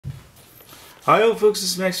Hi folks,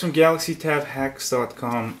 this is Max from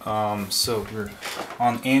GalaxyTabHacks.com. So we're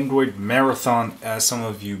on Android Marathon, as some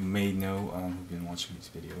of you may know who've been watching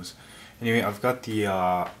these videos. Anyway, I've got the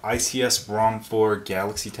ICS ROM for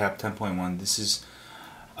Galaxy Tab 10.1. This is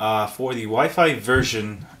for the Wi-Fi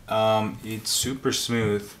version. It's super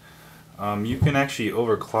smooth. You can actually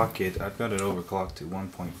overclock it. I've got it overclocked to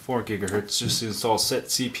 1.4 gigahertz. Just install set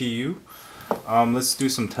CPU. Let's do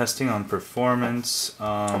some testing on performance.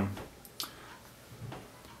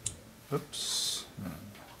 Oops.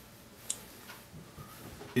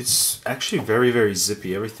 It's actually very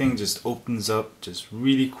zippy. Everything just opens up just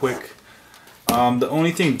really quick. The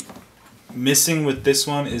only thing missing with this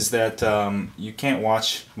one is that you can't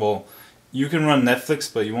watch, well, you can run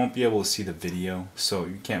Netflix, but you won't be able to see the video, so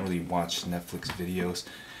you can't really watch Netflix videos.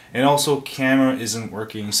 And also camera isn't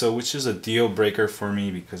working, so which is a deal breaker for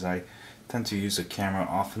me because I tend to use a camera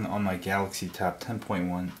often on my Galaxy Tab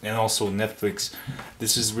 10.1, and also Netflix.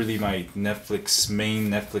 This is really my main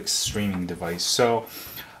Netflix streaming device. So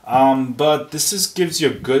but this gives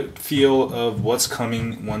you a good feel of what's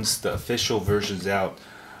coming once the official version's out.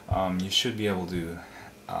 You should be able to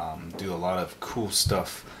do a lot of cool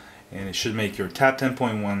stuff, and it should make your Tab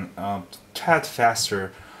 10.1 a tad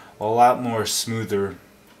faster, a lot more smoother.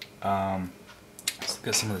 Let's look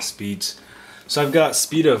at some of the speeds. So I've got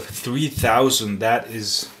speed of 3000. That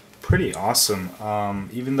is pretty awesome.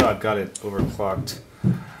 Even though I've got it overclocked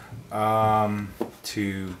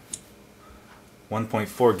to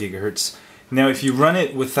 1.4 gigahertz. Now if you run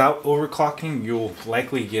it without overclocking, you'll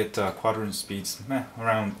likely get quadrant speeds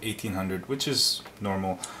around 1800, which is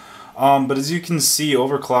normal. But as you can see,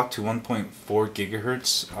 overclocked to 1.4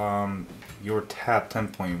 gigahertz, your Tab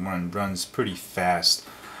 10.1 runs pretty fast.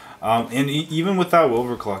 And even without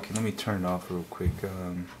overclocking, let me turn it off real quick.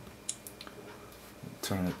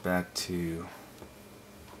 Turn it back to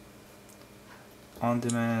on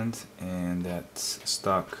demand, and that's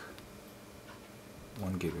stock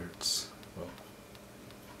 1 gigahertz. Whoa.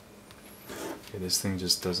 Okay, this thing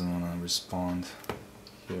just doesn't want to respond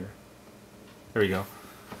here. There we go.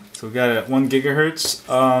 So we got it at 1 gigahertz,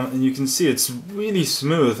 and you can see it's really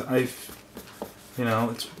smooth.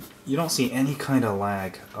 You don't see any kind of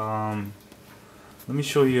lag. Let me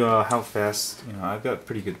show you how fast. I've got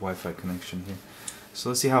pretty good Wi-Fi connection here. So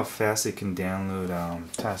let's see how fast it can download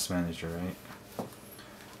Task Manager, right?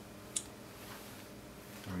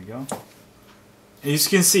 There we go. And you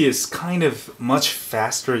can see it's kind of much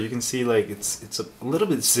faster. You can see like it's a little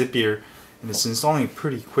bit zippier, and it's installing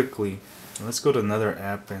pretty quickly. And let's go to another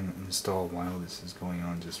app and install while this is going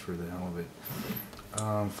on, just for the hell of it.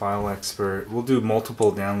 File expert. We'll do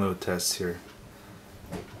multiple download tests here.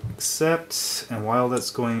 Accept, and while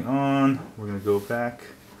that's going on, we're going to go back,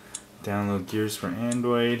 download Gears for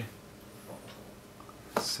Android.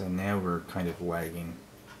 So now we're kind of lagging.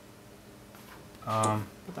 But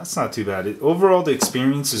that's not too bad. Overall, the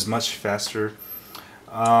experience is much faster.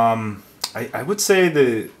 I would say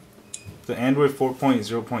the Android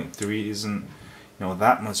 4.0.3 isn't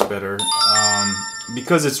that much better,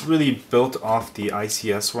 because it's really built off the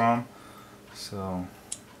ICS ROM. So,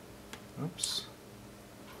 oops.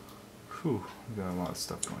 Whew, we got a lot of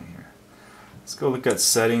stuff going here. Let's go look at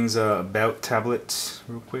settings, about tablet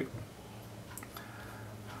real quick.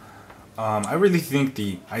 I really think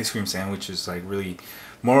the ice cream sandwich is like really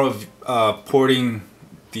more of porting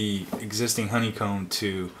the existing honeycomb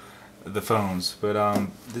to the phones. But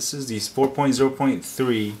this is the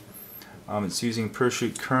 4.0.3. It's using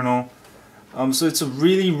Parachute kernel. So it's a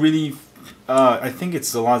really I think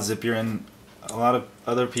it's a lot zippier, and a lot of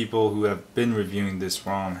other people who have been reviewing this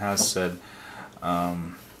ROM has said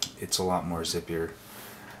it's a lot more zippier.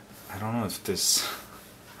 I don't know if this,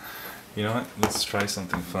 you know what, let's try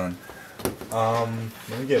something fun. Let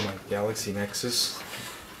me get my Galaxy Nexus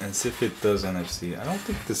and see if it does NFC. I don't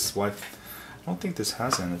think this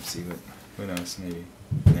has NFC, but who knows, maybe.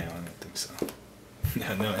 No, I don't think so.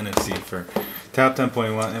 Yeah, no NFC for Tab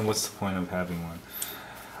 10.1, and what's the point of having one?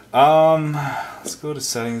 Let's go to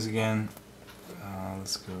settings again.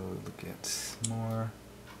 Let's go look at more.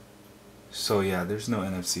 So yeah, there's no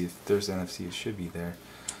NFC. If there's NFC, it should be there.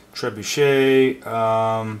 Trebuchet.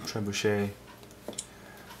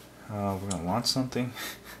 We're gonna launch something.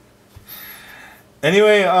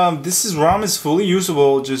 Anyway, this ROM is fully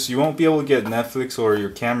usable. Just you won't be able to get Netflix or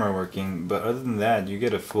your camera working, but other than that, you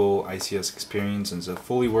get a full ICS experience, and it's a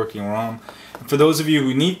fully working ROM. And for those of you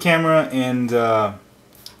who need camera and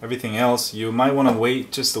everything else, you might want to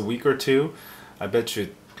wait just a week or two. I bet you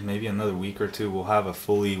maybe another week or two we'll have a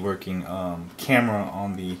fully working camera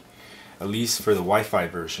on the, at least for the Wi-Fi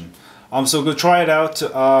version. So go try it out.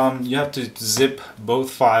 You have to zip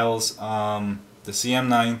both files, the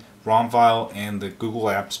CM9 ROM file and the Google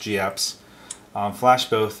Apps, G Apps. Flash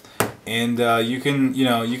both, and you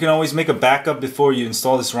can always make a backup before you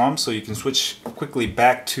install this ROM, so you can switch quickly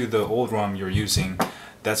back to the old ROM you're using.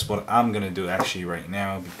 That's what I'm gonna do actually right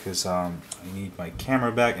now, because I need my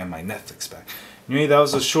camera back and my Netflix back. Anyway, that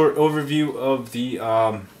was a short overview of the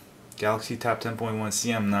Galaxy Tab 10.1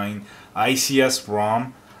 CM9 ICS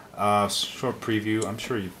ROM. Short preview. I'm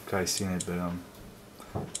sure you guys seen it, but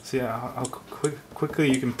see how quickly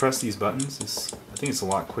you can press these buttons. I think it's a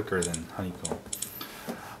lot quicker than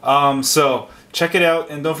Honeycomb. So check it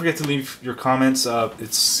out, and don't forget to leave your comments.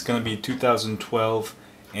 It's gonna be 2012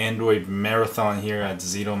 Android Marathon here at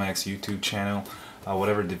Zetomax YouTube channel.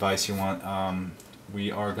 Whatever device you want.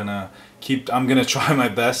 We are gonna I'm gonna try my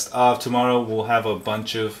best. Tomorrow we'll have a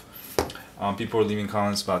bunch of people are leaving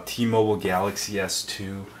comments about T-Mobile Galaxy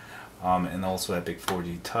S2. And also that big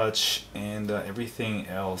 4G touch and everything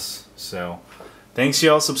else. So thanks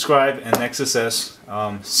y'all, subscribe and Nexus S.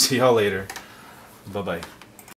 See y'all later. Bye bye.